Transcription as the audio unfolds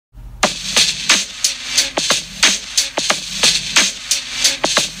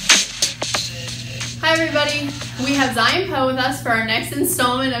We have Zion Poe with us for our next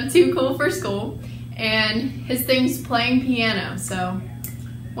installment of Too Cool for School, and his thing's playing piano. So,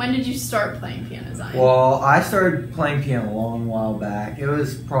 when did you start playing piano, Zion? Well, I started playing piano a long while back. It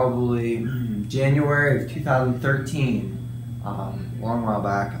was probably January of 2013, long while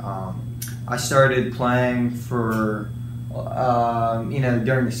back. I started playing for,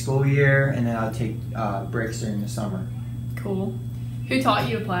 during the school year, and then I'd take breaks during the summer. Cool. Who taught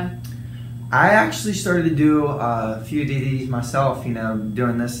you to play? I actually started to do a few DDs myself,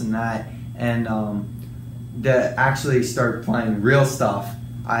 doing this and that, and to actually start playing real stuff,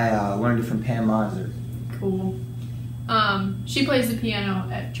 I learned it from Pam Miser. Cool. She plays the piano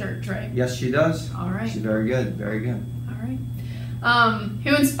at church, right? Yes, she does. All right. She's very good, very good. All right.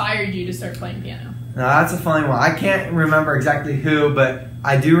 Who inspired you to start playing piano? Now, that's a funny one. I can't remember exactly who, but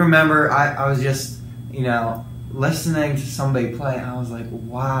I do remember I was just, listening to somebody play, and I was like,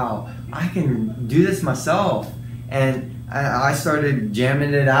 wow, I can do this myself. And I started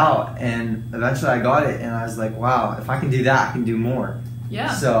jamming it out, and eventually I got it, and I was like, wow, if I can do that, I can do more. Yeah.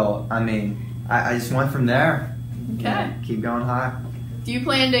 So, I just went from there. Okay. Keep going high. Do you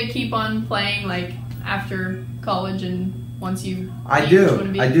plan to keep on playing, after college and once you... I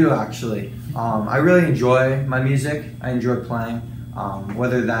do actually. I really enjoy my music. I enjoy playing,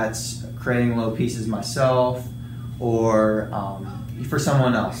 whether that's creating little pieces myself or for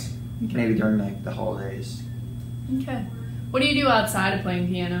someone else, maybe during the holidays. Okay. What do you do outside of playing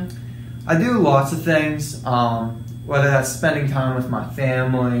piano? I do lots of things, whether that's spending time with my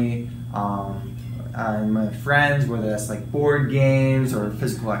family and my friends, whether that's board games or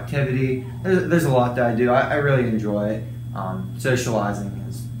physical activity. There's a lot that I do. I really enjoy it. Socializing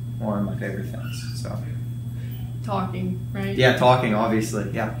is one of my favorite things. So. Talking, right? Yeah, talking, obviously,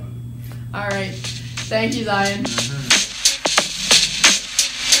 yeah. All right. Thank you, Zion.